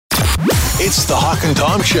It's the Hawk and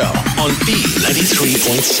Tom Show on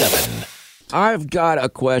B93.7. I've got a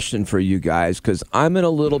question for you guys because I'm in a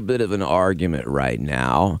little bit of an argument right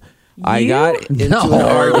now. I got into an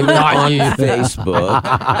argument on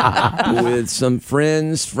Facebook with some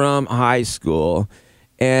friends from high school.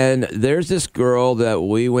 And there's this girl that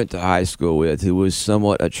we went to high school with who was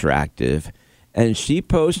somewhat attractive. And she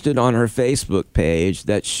posted on her Facebook page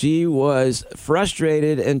that she was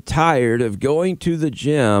frustrated and tired of going to the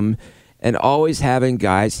gym and always having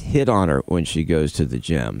guys hit on her when she goes to the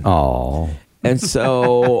gym. Oh. And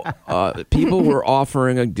so people were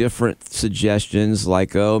offering different suggestions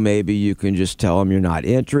like, oh, maybe you can just tell them you're not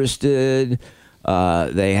interested.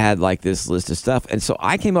 They had like this list of stuff. And so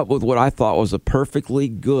I came up with what I thought was a perfectly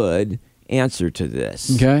good answer to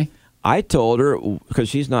this. Okay. I told her, because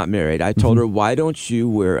she's not married, I told her, why don't you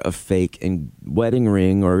wear a fake wedding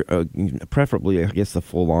ring or preferably, I guess, the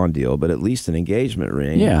full-on deal, but at least an engagement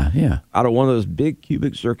ring. Yeah. Out of one of those big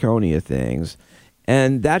cubic zirconia things.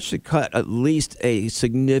 And that should cut at least a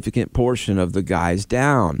significant portion of the guys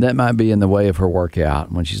down. That might be in the way of her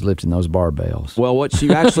workout when she's lifting those barbells. Well, what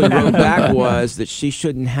she actually wrote back was that she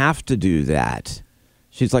shouldn't have to do that.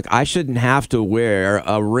 She's like, I shouldn't have to wear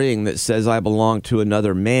a ring that says I belong to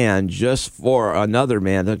another man just for another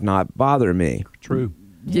man to not bother me. True.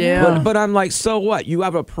 Yeah. But I'm like, so what? You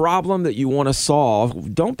have a problem that you want to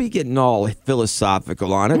solve. Don't be getting all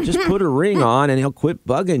philosophical on it. Just put a ring on and he'll quit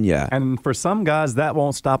bugging you. And for some guys, that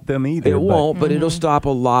won't stop them either. It won't, but it'll stop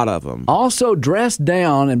a lot of them. Also, dress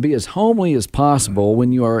down and be as homely as possible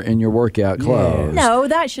when you are in your workout clothes. No,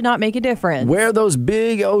 that should not make a difference. Wear those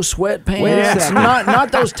big sweatpants. Wait a second.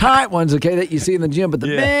 Not those tight ones, okay, that you see in the gym, but the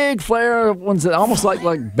big flare ones that almost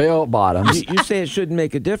like bell bottoms. You say it shouldn't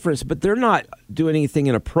make a difference, but they're not doing anything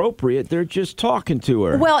inappropriate. They're just talking to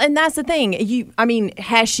her. Well, and that's the thing.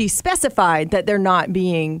 Has she specified that they're not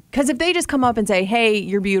being? Because if they just come up and say, "Hey,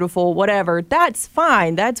 you're beautiful," whatever, that's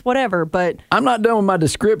fine. That's whatever. But I'm not done with my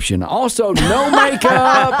description. Also, no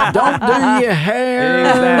makeup. Don't do your hair.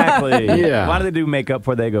 Exactly. Yeah. Why do they do makeup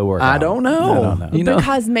before they go work I out? don't know. You know,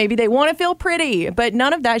 because maybe they want to feel pretty, but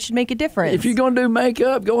none of that should make a difference. if you're going to do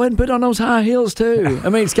makeup, go ahead and put on those high heels too. I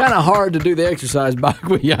mean, it's kind of hard to do the exercise bike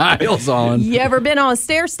with your high heels on. You ever been on a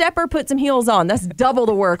stair stepper? Put some heels on. That's double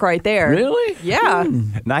the work right there. Really? Yeah.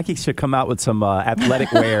 Nike should come out with some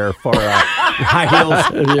athletic wear for high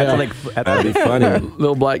heels. Yeah. That'd be funny.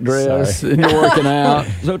 Little black dress and you're working out.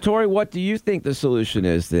 So, Tori, what do you think the solution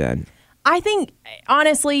is then? I think,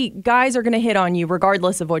 honestly, guys are going to hit on you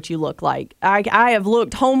regardless of what you look like. I have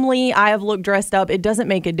looked homely. I have looked dressed up. It doesn't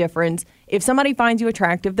make a difference. If somebody finds you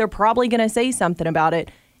attractive, they're probably going to say something about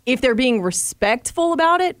it. If they're being respectful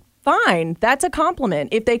about it, fine. That's a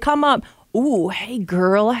compliment. If they come up, ooh, hey,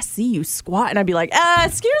 girl, I see you squatting, I'd be like,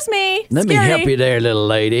 excuse me. Let me help you there, little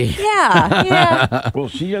lady. Yeah. Well,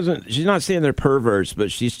 she's not saying they're perverts, but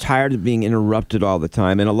she's tired of being interrupted all the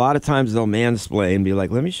time. And a lot of times they'll mansplain and be like,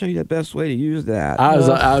 let me show you the best way to use that. I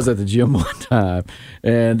was at the gym one time,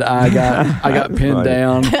 and I got pinned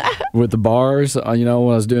down with the bars, when I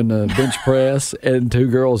was doing the bench press, and two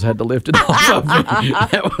girls had to lift it off of me.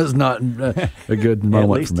 That was not a good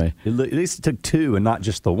moment for me. At least it took two and not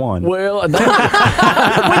just the one. Well, With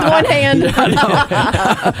one hand.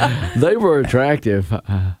 they were attractive.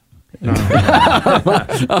 There's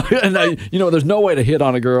no way to hit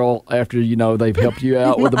on a girl after they've helped you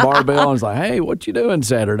out with the barbell. And it's like, hey, what you doing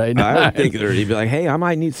Saturday night? I would think he'd be like, hey, I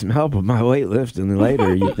might need some help with my weightlifting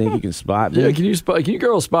later. You think you can spot me? Yeah, can you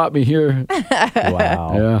girls spot me here?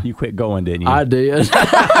 Wow. Yeah. You quit going, didn't you? I did. What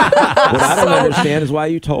I don't understand is why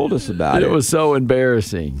you told us about it. It was so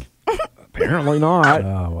embarrassing. Apparently not.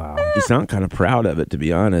 Oh, wow. You sound kind of proud of it, to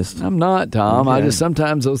be honest. I'm not, Tom. Okay. I just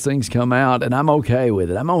sometimes those things come out, and I'm okay with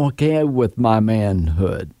it. I'm okay with my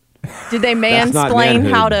manhood. Did they That's not mansplain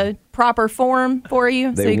manhood. how to proper form for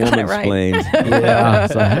you? So They you got it right. woman-splained. Yeah.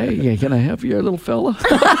 So, hey, can I help you, little fella?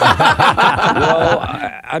 Well,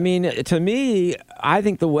 I mean, to me, I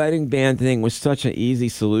think the wedding band thing was such an easy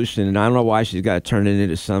solution, and I don't know why she's got to turn it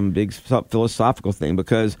into some big philosophical thing,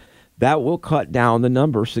 because that will cut down the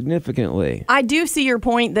number significantly. I do see your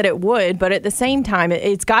point that it would, but at the same time,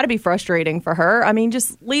 it's got to be frustrating for her. I mean,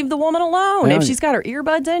 just leave the woman alone. Yeah. If she's got her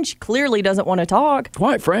earbuds in, she clearly doesn't want to talk.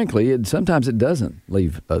 Quite frankly, sometimes it doesn't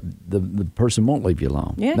leave. The person won't leave you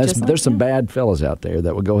alone. Yeah, there's some bad fellas out there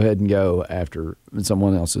that will go ahead and go after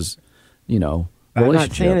someone else's, I'm not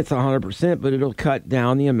relationship. saying it's 100%, but it'll cut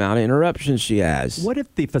down the amount of interruptions she has. What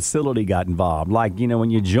if the facility got involved? Like, when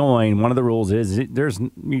you join, one of the rules is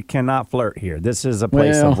you cannot flirt here. This is a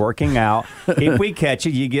place Well. of working out. If we catch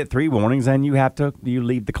you, you get 3 warnings and you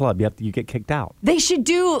leave the club. You get kicked out. They should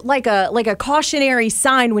do like a cautionary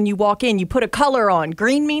sign when you walk in. You put a color on.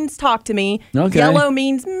 Green means talk to me. Okay. Yellow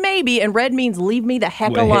means maybe, and red means leave me the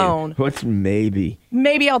heck Wait, alone. What's maybe?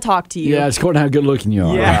 Maybe I'll talk to you. Yeah, it's according to how good looking you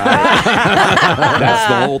are. That's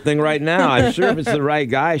the whole thing right now. I'm sure if it's the right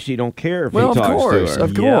guy, she don't care if Well, he of talks course, to her.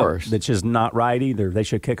 of course. That's just not right either. They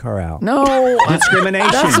should kick her out. No,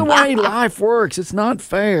 Discrimination. that's the way life works. It's not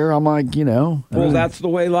fair. I'm like, Well, that's the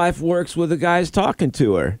way life works with the guys talking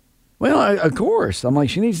to her. Well, of course. I'm like,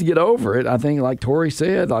 she needs to get over it. I think, like Tori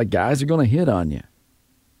said, like guys are going to hit on you.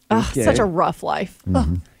 Ugh, Okay. such a rough life.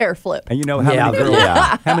 Ugh, hair flip. And you know how Yeah, many girls?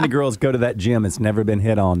 yeah. How many girls go to that gym? It's never been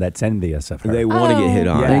hit on. That's envious of her. They want to get hit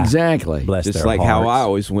on. Yeah. Exactly. Bless Just their like how I hearts.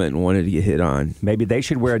 always went and wanted to get hit on. Maybe they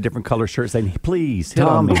should wear a different color shirt saying, "Please hit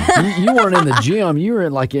Tom, on me." you weren't in the gym. You were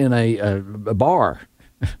in a bar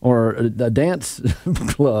or a dance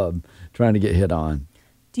club trying to get hit on.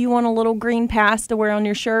 Do you want a little green pass to wear on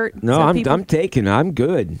your shirt? No, so I'm people- taking. I'm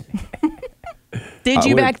good. Did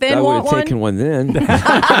you back then I want would have one? taken one then.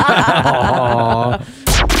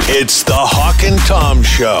 It's the Hawk and Tom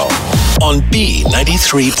Show on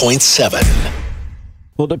B93.7.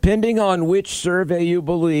 Well, depending on which survey you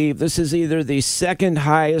believe, this is either the second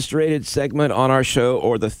highest rated segment on our show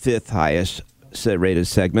or the 5th highest rated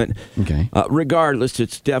segment. Okay. Regardless,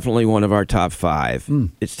 it's definitely one of our top 5.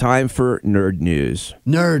 It's time for Nerd News.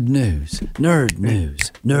 Nerd news. Nerd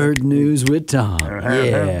news. Nerd news with Tom.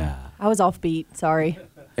 Yeah. I was offbeat. Sorry.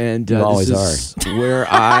 And You always this is where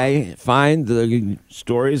I find the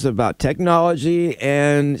stories about technology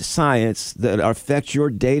and science that affect your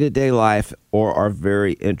day-to-day life or are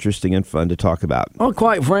very interesting and fun to talk about. Well,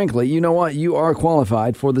 quite frankly, you know what? You are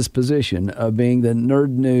qualified for this position of being the Nerd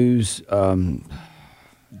News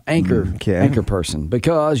anchor person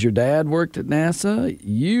because your dad worked at NASA.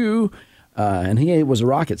 You, and he was a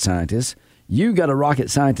rocket scientist. You got a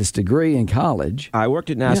rocket scientist degree in college. I worked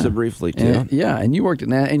at NASA Yeah. briefly, too. And you worked at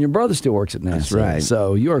NASA, and your brother still works at NASA. That's right.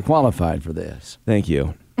 So you are qualified for this. Thank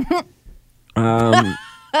you.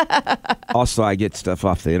 Also, I get stuff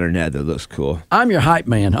off the internet that looks cool. I'm your hype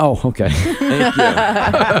man. Oh, okay. Thank you.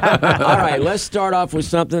 All right, let's start off with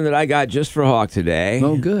something that I got just for Hawk today.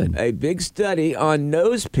 Oh, good. A big study on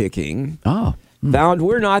nose picking Oh, found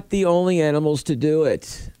we're not the only animals to do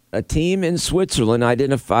it. A team in Switzerland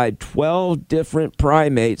identified 12 different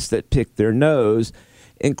primates that pick their nose,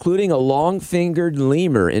 including a long-fingered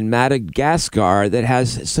lemur in Madagascar that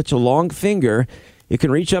has such a long finger it can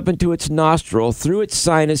reach up into its nostril, through its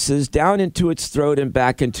sinuses, down into its throat, and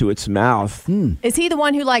back into its mouth. Is he the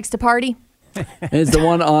one who likes to party? it's the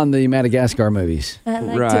one on the Madagascar movies. I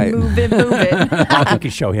like Right. to move it, move it. You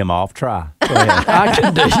can show him off. Try. Go ahead. I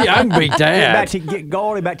can beat that. Go all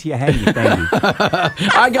the way back to your handy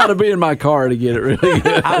thingy. I got to be in my car to get it really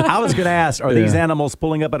good. I was going to ask, are these Yeah. animals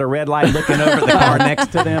pulling up at a red light, looking over at the car next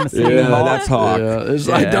to them? And seeing them all? that's Hawk. Yeah, it's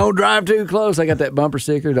like, don't drive too close. I got that bumper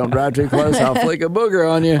sticker. Don't drive too close. I'll flick a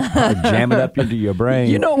booger on you. Jam it up into your brain.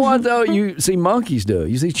 You know what, though? You see monkeys do it.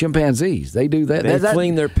 You see chimpanzees. They do that. They That-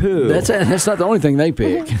 fling their poo. That's not the only thing they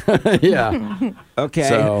pick. Yeah. Okay.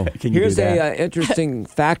 So, can you Here's do a that? interesting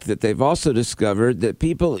fact that they've also discovered that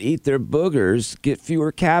people eat their boogers get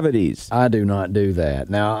fewer cavities. I do not do that.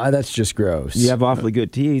 Now, that's just gross. You have awfully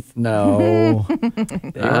good teeth. No.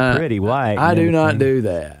 They're pretty white. I and do not everything. do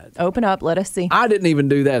that. Open up. Let us see. I didn't even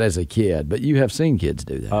do that as a kid, but you have seen kids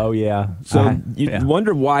do that. Oh, yeah. So you yeah.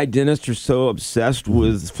 wonder why dentists are so obsessed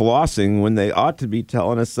with flossing when they ought to be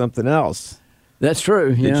telling us something else. That's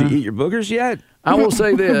true. Did yeah. you eat your boogers yet? I will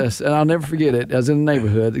say this, and I'll never forget it. I was in the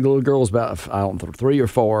neighborhood. The little girl was about, 3 or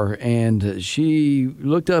 4, and she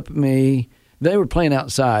looked up at me. They were playing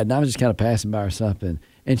outside, and I was just kind of passing by or something.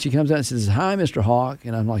 And she comes out and says, "Hi, Mr. Hawk."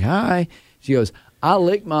 And I'm like, "Hi." She goes, "I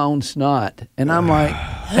lick my own snot." And I'm like,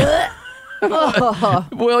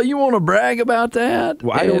 well, you want to brag about that?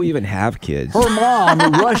 Why do And we even have kids? her mom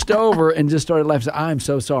rushed over and just started laughing. "I'm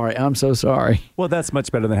so sorry. I'm so sorry." Well, that's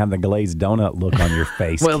much better than having the glazed donut look on your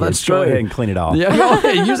face. Well, kids. that's true. Go ahead and clean it off. Yeah, go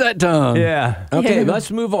ahead. Use that tongue. Yeah. Okay, let's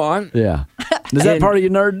move on. Yeah. Is that And- part of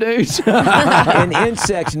your nerd news? In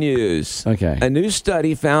insect news, Okay. a new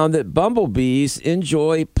study found that bumblebees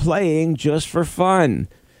enjoy playing just for fun.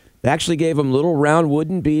 They actually gave them little round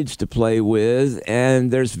wooden beads to play with,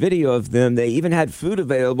 and there's video of them. They even had food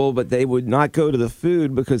available, but they would not go to the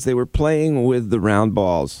food because they were playing with the round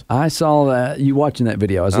balls. I saw that you watching that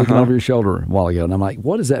video. I was looking over your shoulder a while ago, and I'm like,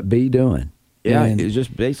 "What is that bee doing?" Yeah, And- he's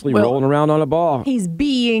just basically Well- rolling around on a ball. He's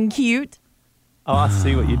being cute. Oh, I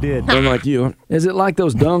see what you did. Unlike you. Is it like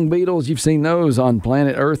those dung beetles? You've seen those on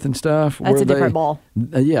planet Earth and stuff? That's where a different ball.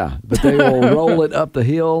 Yeah, but they will roll it up the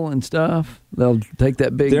hill and stuff. They'll take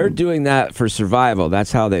that big. They're doing that for survival.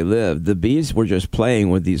 That's how they live. The bees were just playing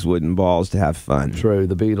with these wooden balls to have fun. True,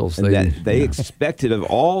 the beetles. And that they expected of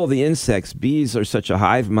all the insects, bees are such a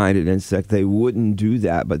hive-minded insect, they wouldn't do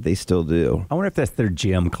that, but they still do. I wonder if that's their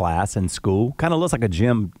gym class in school. Kind of looks like a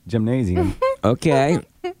gymnasium. Okay.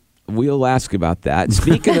 We'll ask about that.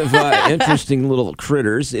 Speaking of interesting little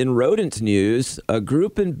critters, in rodent news, a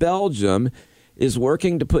group in Belgium is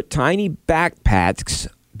working to put tiny backpacks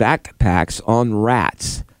on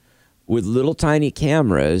rats with little tiny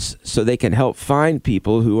cameras so they can help find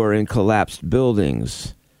people who are in collapsed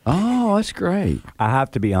buildings. Oh, that's great. I have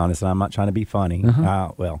to be honest, and I'm not trying to be funny.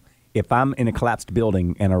 Well, if I'm in a collapsed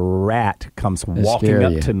building and a rat comes walking scare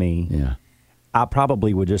up you. to me, Yeah. I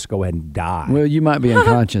probably would just go ahead and die. Well, you might be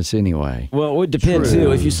unconscious anyway. Well, it would depend True.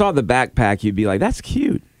 too. If you saw the backpack, you'd be like, "That's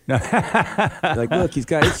cute." Like, look, he's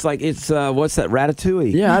got. It's like it's what's that?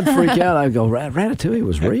 Ratatouille. Yeah, I'd freak out. I'd go, Ratatouille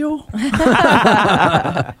was real?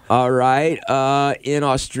 All right. In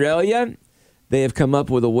Australia, they have come up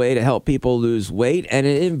with a way to help people lose weight, and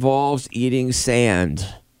it involves eating sand.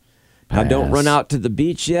 Now, don't Pass. run out to the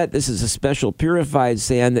beach yet. This is a special purified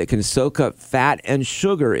sand that can soak up fat and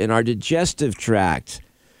sugar in our digestive tract.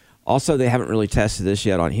 Also, they haven't really tested this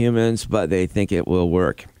yet on humans, but they think it will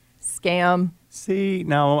work. Scam. See,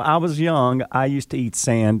 now I was young. I used to eat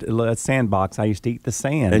sandbox. I used to eat the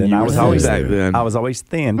sand, And you I were was thin always back then. I was always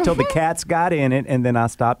thin until the cats got in it, and then I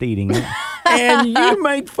stopped eating it. And you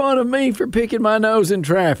make fun of me for picking my nose in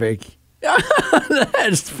traffic.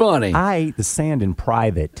 That's funny. I ate the sand in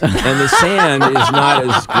private. And the sand is not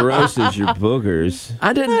as gross as your boogers.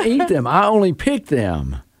 I didn't eat them. I only picked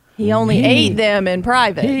them. He only ate them in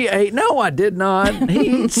private. He ate. No, I did not.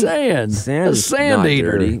 He ate sand. Sand A is sand not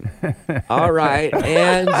eater. dirty. All right.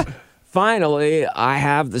 And finally, I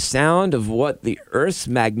have the sound of what the Earth's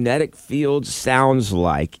magnetic field sounds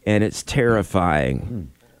like, and it's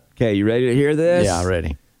terrifying. Okay, you ready to hear this? Yeah,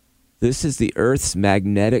 ready. This is the Earth's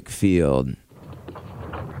magnetic field.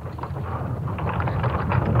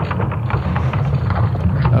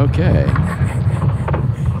 Okay.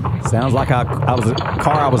 Sounds like I was a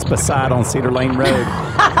car I was beside on Cedar Lane Road.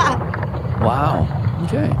 Wow.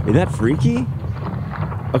 Okay. Isn't that freaky?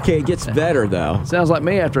 Okay, it gets better, though. Sounds like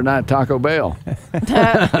me after a night at Taco Bell.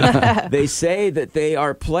 They say that they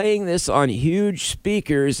are playing this on huge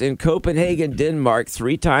speakers in Copenhagen, Denmark,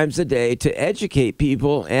 3 times a day to educate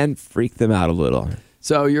people and freak them out a little.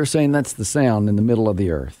 So you're saying that's the sound in the middle of the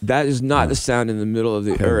earth? That is not the sound in the middle of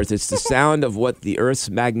the Earth. It's the sound of what the Earth's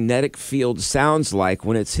magnetic field sounds like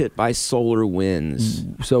when it's hit by solar winds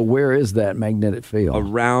So where is that magnetic field?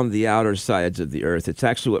 around the outer sides of the Earth. It's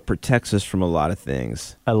actually what protects us from a lot of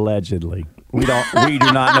things. Allegedly. We do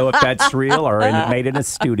not know if that's real or made in a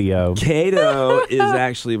studio. Cato is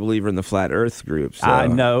actually a believer in the flat Earth group. So. I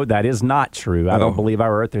know that is not true. I don't believe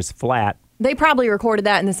our Earth is flat. They probably recorded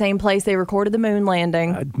that in the same place they recorded the moon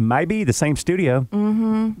landing. Maybe the same studio.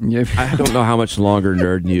 Yeah. I don't know how much longer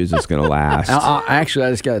nerd news is going to last. Actually, I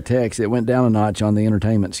just got a text. It went down a notch on the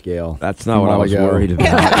entertainment scale. That's not a what I while was ago. worried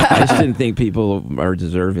about. I just didn't think people are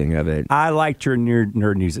deserving of it. I liked your nerd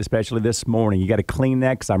news, especially this morning. You got to clean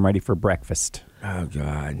that because I'm ready for breakfast. Oh,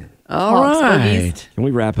 God. All Hawks, right. boogies. Can we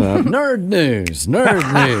wrap up? Nerd news.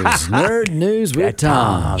 Nerd news with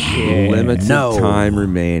Tom. Limited No. time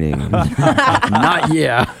remaining. Not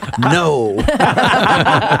yet. No.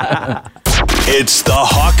 It's the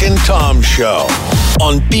Hawk and Tom Show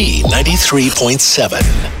on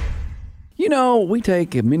B93.7. You know, we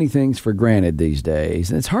take many things for granted these days,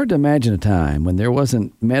 and it's hard to imagine a time when there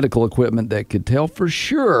wasn't medical equipment that could tell for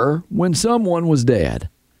sure when someone was dead.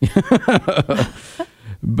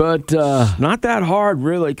 But Not that hard,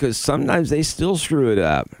 really, because sometimes they still screw it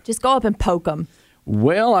up. Just go up and poke them.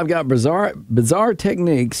 well, I've got bizarre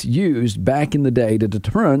techniques used back in the day to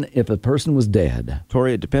determine if a person was dead.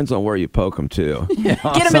 Tori, it depends on where you poke them, too. Get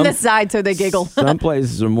them in the side so they giggle. Some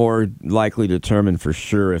places are more likely to determine for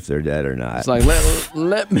sure if they're dead or not. It's like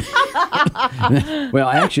let me. Well,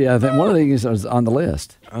 actually, I think one of these is on the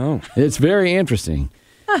list. Oh. It's very interesting.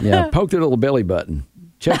 Yeah, poke their little belly button.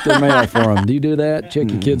 Check their mail for them. Do you do that?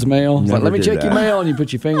 Check your kids' mail. It's like, Never let me did check your that. mail, and you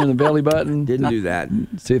put your finger in the belly button. Didn't do that.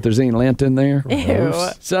 See if there's any lint in there. Ew.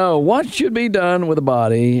 So, what should be done with the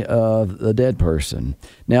body of a dead person?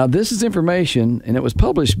 Now, this is information, and it was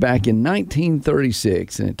published back in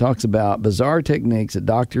 1936, and it talks about bizarre techniques that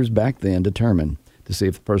doctors back then determined to see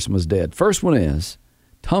if the person was dead. First one is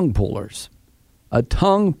tongue pullers. A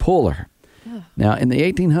tongue puller. Now, in the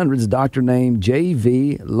 1800s, a doctor named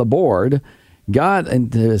J.V. Laborde got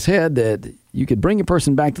into his head that you could bring a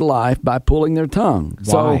person back to life by pulling their tongue.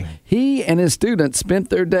 Why? So he and his students spent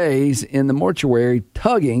their days in the mortuary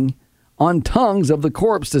tugging on tongues of the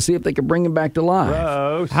corpse to see if they could bring him back to life.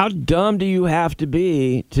 Gross. How dumb do you have to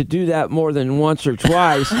be to do that more than once or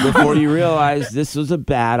twice before you realize this was a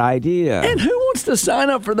bad idea? And who wants to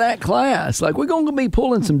sign up for that class? Like, we're going to be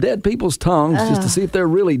pulling some dead people's tongues just to see if they're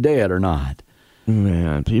really dead or not.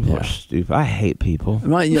 Man, people are stupid. I hate people.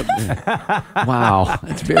 Right? Yep. Wow.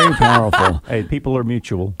 It's very powerful. Hey, people are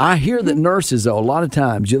mutual. I hear that nurses, though, a lot of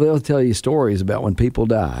times, they'll tell you stories about when people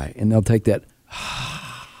die, and they'll take that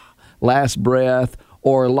last breath,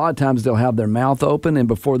 or a lot of times they'll have their mouth open, and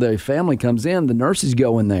before their family comes in, the nurses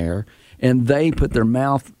go in there, and they put their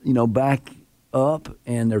mouth, back up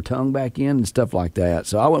and their tongue back in and stuff like that.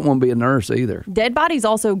 So I wouldn't want to be a nurse either. Dead bodies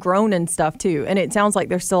also groan and stuff too, and it sounds like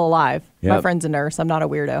they're still alive. My Yep. friend's a nurse. I'm not a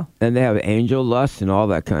weirdo. And they have angel lust and all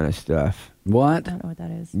that kind of stuff. What? I don't know what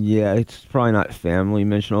that is. Yeah, it's probably not family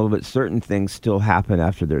mentionable, but certain things still happen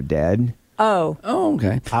after they're dead. Oh, Oh,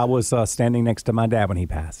 okay. I was standing next to my dad when he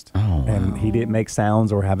passed. Oh, and he didn't make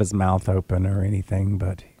sounds or have his mouth open or anything,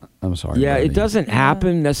 but I'm sorry. Yeah, buddy. it doesn't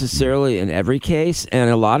happen necessarily in every case, and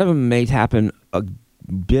a lot of them may happen a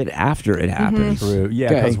bit after it happens. true. Yeah,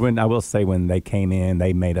 Okay. because when they came in,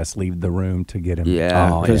 they made us leave the room to get him. Yeah,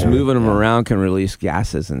 Oh, because yeah. moving them around can release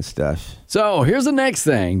gases and stuff. So here's the next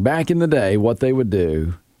thing. Back in the day, what they would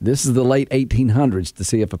do, this is the late 1800s to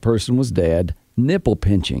see if a person was dead, nipple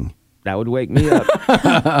pinching. That would wake me up.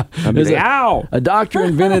 I'd be There's like, ow! A doctor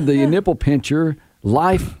invented the nipple pincher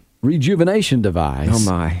life rejuvenation device. Oh,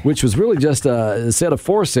 my. Which was really just a set of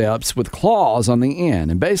forceps with claws on the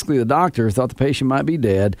end. And basically, the doctor thought the patient might be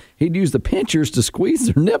dead. He'd use the pinchers to squeeze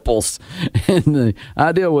their nipples. And the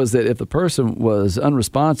idea was that if the person was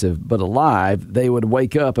unresponsive but alive, they would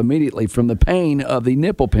wake up immediately from the pain of the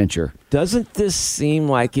nipple pincher. Doesn't this seem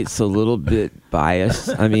like it's a little bit biased?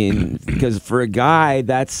 I mean, because for a guy,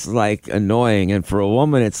 that's like annoying, and for a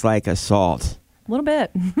woman, it's like assault. a little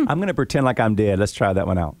bit. I'm going to pretend like I'm dead. Let's try that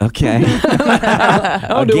one out. Okay.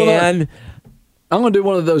 Again. I'm going to do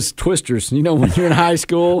one of those twisters, when you're in high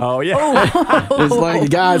school. Oh, yeah. It's like the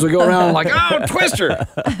guys will go around like, oh, twister.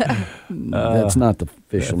 That's not the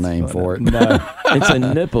official name for it. No. It's a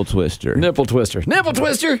nipple twister. Nipple twister. Nipple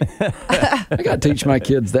twister. I got to teach my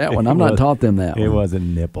kids that one. I've not taught them that It one. was a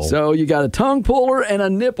nipple. So you got a tongue puller and a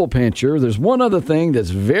nipple pincher. There's one other thing that's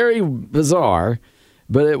very bizarre,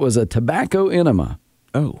 but it was a tobacco enema.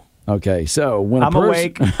 Oh. Okay, so when I'm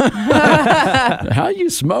awake. How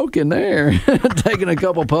you smoking there? Taking a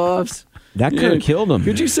couple puffs. That could have killed him.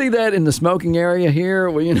 Could you see that in the smoking area here?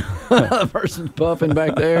 Where the person's puffing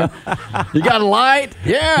back there. You got a light?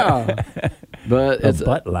 Yeah. But A it's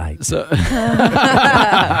butt light. so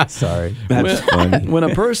Sorry. That's funny. when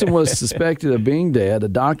a person was suspected of being dead, a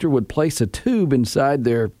doctor would place a tube inside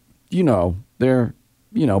their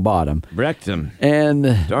bottom, Wrecked him.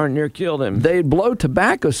 and Darn near killed him. they'd blow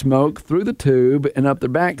tobacco smoke through the tube and up their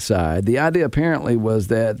backside. The idea apparently was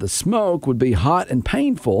that the smoke would be hot and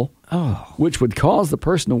painful, which would cause the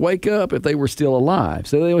person to wake up if they were still alive.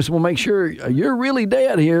 So they just want to make sure you're really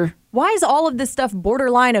dead here. Why is all of this stuff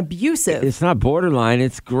borderline abusive? It's not borderline.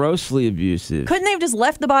 It's grossly abusive. Couldn't they have just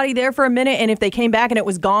left the body there for a minute, and if they came back and it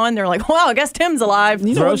was gone, they're like, well, I guess Tim's alive.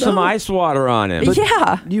 Throw some ice water on him.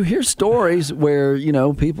 Yeah. You hear stories where,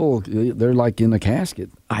 people, they're like in a casket.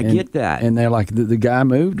 I get that. And they're like, the guy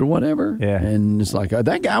moved or whatever. Yeah. And it's like,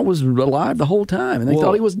 that guy was alive the whole time, and they Well,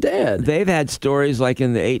 thought he was dead. They've had stories like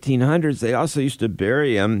in the 1800s. They also used to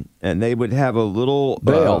bury him, and they would have a little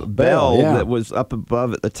Bell, yeah. that was up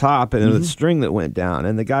above at the top, and a string that went down.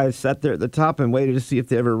 And the guy sat there at the top and waited to see if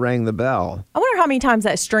they ever rang the bell. I wonder how many times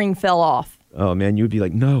that string fell off. Oh man, you would be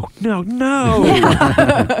like, no.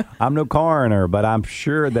 I'm no coroner, but I'm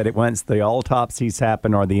sure that once the autopsies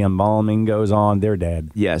happen or the embalming goes on, they're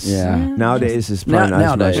dead. Yes. Yeah. Nowadays, it's probably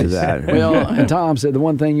not as much of that. Well, and Tom said the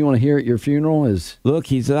one thing you want to hear at your funeral is, Look,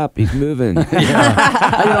 he's up. He's moving. and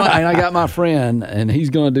I got my friend, and he's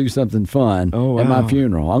going to do something fun Oh, at my wow.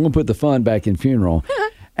 funeral. I'm going to put the fun back in funeral.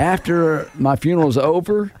 After my funeral's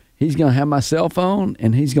over, he's going to have my cell phone,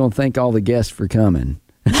 and he's going to thank all the guests for coming.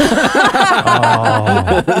 That's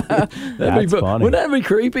funny. Wouldn't that be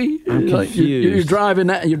creepy? Like, you're confused. driving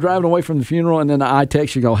away from the funeral, and then I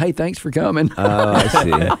text you, go, "Hey, thanks for coming." Oh, I see.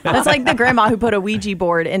 That's like the grandma who put a Ouija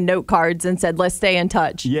board in note cards and said, let's stay in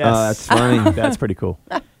touch. Yes. Oh, that's funny. That's pretty cool.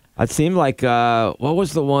 It seemed like, what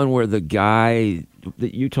was the one where the guy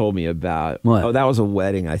that you told me about? What? Oh, that was a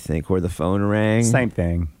wedding, I think, where the phone rang. Same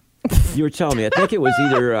thing. You were telling me. I think it was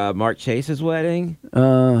either Mark Chase's wedding,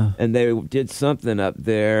 and they did something up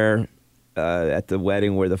there at the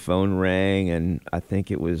wedding where the phone rang, and I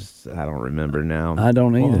think it was, I don't remember now. I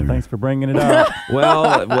don't either. Well, thanks for bringing it up.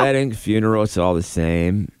 Well, wedding, funeral, it's all the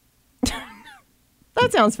same.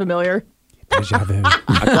 That sounds familiar. Deja vu.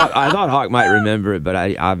 I thought Hawk might remember it, but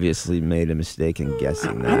I obviously made a mistake in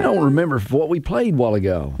guessing I that. don't remember what we played a while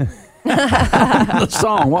ago. The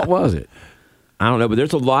song, what was it? I don't know, but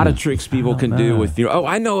there's a lot of tricks people can do with funeral. Oh,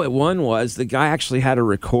 I know what one was. The guy actually had a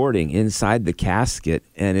recording inside the casket,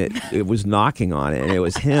 and it was knocking on it, and it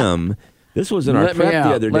was him. This was in our Let me prep the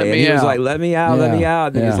out, other let day, and me he was out. like, let me out, let me Yeah,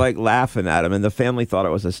 out. And he was yeah. like laughing at him, and the family thought it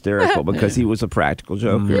was hysterical because he was a practical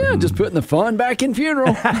joker. Yeah, just putting the fun back in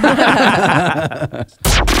funeral.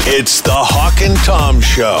 It's the Hawk and Tom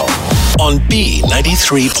Show on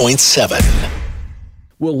B93.7.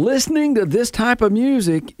 Well, listening to this type of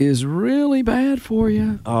music is really bad for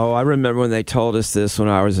you. Oh, I remember when they told us this when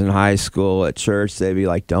I was in high school at church. They'd be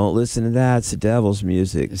like, don't listen to that. It's the devil's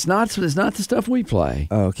music. It's not the stuff we play.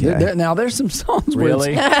 Okay. Now, there's some songs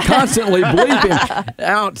Really? where it's constantly bleeping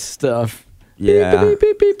out stuff. Yeah. Beep,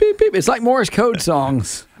 beep, beep, beep, beep. It's like Morse code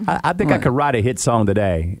songs. I think I could write a hit song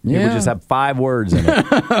today. It Yeah. would just have 5 words in it.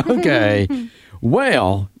 Okay.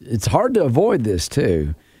 Well, it's hard to avoid this,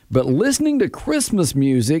 too. But listening to Christmas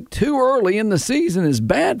music too early in the season is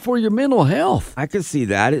bad for your mental health. I could see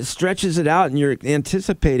that. It stretches it out, and you're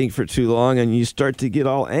anticipating for too long, and you start to get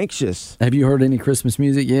all anxious. Have you heard any Christmas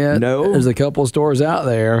music yet? No. There's a couple of stores out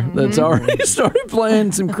there that's already started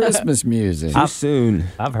playing some Christmas music. Too soon.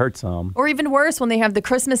 I've heard some. Or even worse, when they have the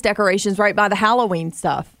Christmas decorations right by the Halloween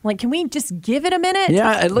stuff. Like, can we just give it a minute?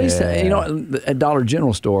 Yeah, at least, Yeah. at Dollar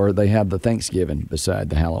General store, they have the Thanksgiving beside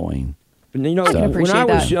the Halloween. You know, I can when appreciate I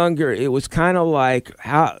was that. younger, it was kind of like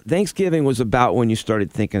how Thanksgiving was about when you started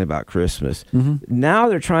thinking about Christmas. Now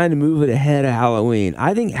they're trying to move it ahead of Halloween.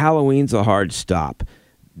 I think Halloween's a hard stop.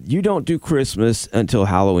 You don't do Christmas until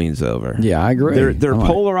Halloween's over. Yeah, I agree. They're I like-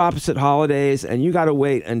 polar opposite holidays, and you got to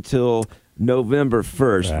wait until November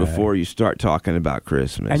 1st before you start talking about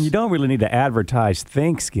Christmas. And you don't really need to advertise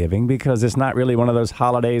Thanksgiving because it's not really one of those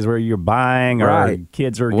holidays where you're buying or Right.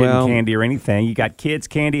 kids are getting Well- candy or anything. You got kids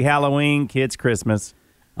candy Halloween, kids Christmas.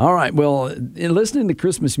 All right. Well, listening to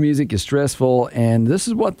Christmas music is stressful, and this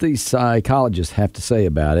is what the psychologists have to say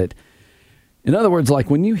about it. In other words,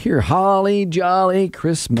 like when you hear Holly Jolly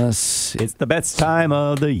Christmas, It's the best time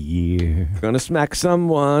of the year. Gonna smack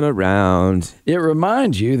someone around. it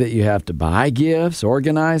reminds you that you have to buy gifts,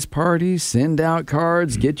 organize parties, send out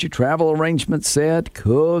cards, get your travel arrangements set,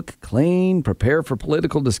 cook, clean, prepare for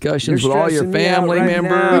political discussions You're with all your stressing me out family right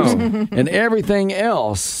members, now. and everything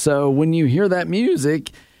else. So when you hear that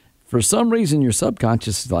music, for some reason your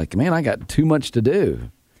subconscious is like, man, I got too much to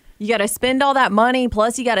do. You got to spend all that money.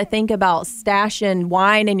 Plus, you got to think about stashing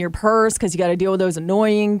wine in your purse because you got to deal with those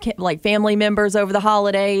annoying like family members over the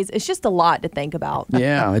holidays. It's just a lot to think about.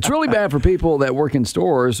 Yeah, it's really bad for people that work in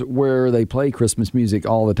stores where they play Christmas music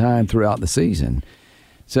all the time throughout the season.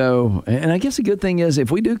 So, and I guess the good thing is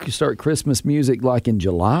if we do start Christmas music like in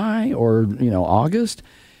July or, August,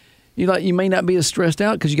 you may not be as stressed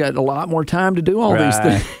out because you got a lot more time to do all these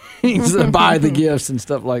Right. things, to buy the gifts and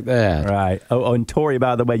stuff like that. Right. Oh, and Tori,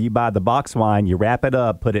 by the way, you buy the box wine, you wrap it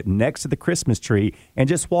up, put it next to the Christmas tree, and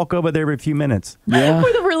just walk over there every few minutes. Yeah.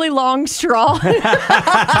 With a really long straw. The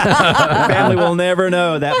family will never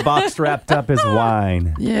know that box wrapped up is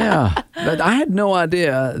wine. Yeah, but I had no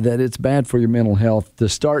idea that it's bad for your mental health to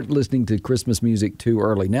start listening to Christmas music too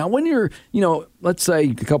early. Now, when you're, let's say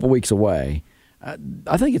a couple weeks away,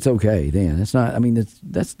 I think it's okay then. It's not. I mean,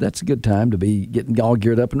 that's a good time to be getting all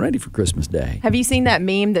geared up and ready for Christmas Day. Have you seen that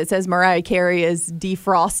meme that says Mariah Carey is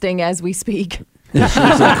defrosting as we speak? She's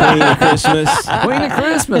the queen of Christmas. Queen of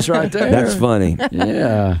Christmas, right there. That's funny.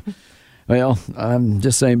 Yeah. Well, I'm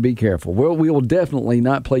just saying, be careful. We will definitely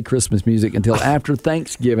not play Christmas music until after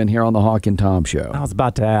Thanksgiving here on the Hawk and Tom Show. I was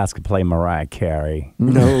about to ask to play Mariah Carey.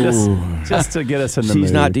 No. Just to get us in the mood.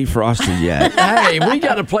 She's not defrosted yet. Hey, we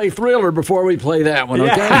got to play Thriller before we play that one,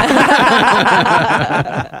 okay?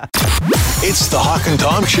 It's the Hawk and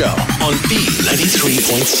Tom Show on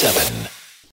B93.7.